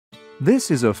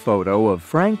This is a photo of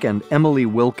Frank and Emily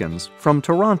Wilkins from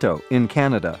Toronto in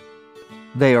Canada.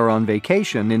 They are on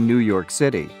vacation in New York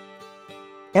City.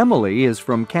 Emily is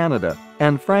from Canada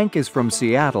and Frank is from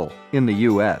Seattle in the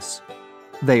US.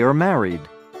 They are married.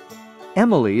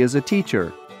 Emily is a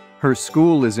teacher. Her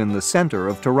school is in the center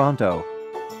of Toronto.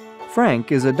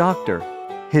 Frank is a doctor.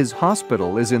 His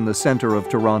hospital is in the center of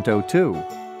Toronto too.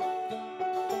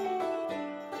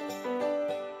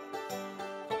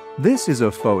 This is a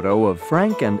photo of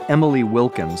Frank and Emily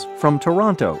Wilkins from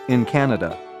Toronto in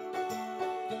Canada.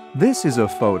 This is a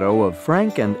photo of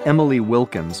Frank and Emily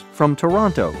Wilkins from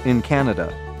Toronto in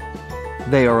Canada.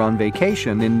 They are on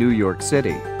vacation in New York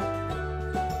City.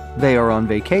 They are on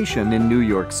vacation in New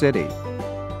York City.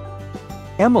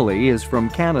 Emily is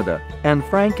from Canada and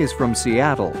Frank is from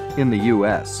Seattle in the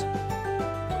US.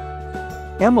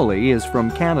 Emily is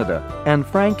from Canada and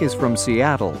Frank is from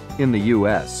Seattle in the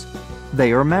US.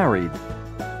 They are married.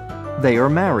 They are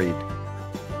married.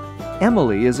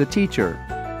 Emily is a teacher.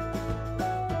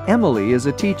 Emily is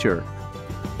a teacher.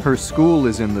 Her school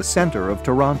is in the center of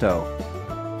Toronto.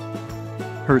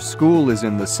 Her school is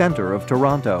in the center of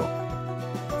Toronto.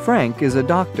 Frank is a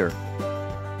doctor.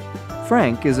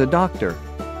 Frank is a doctor.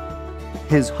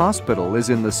 His hospital is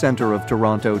in the center of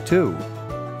Toronto too.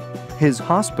 His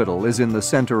hospital is in the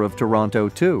center of Toronto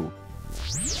too.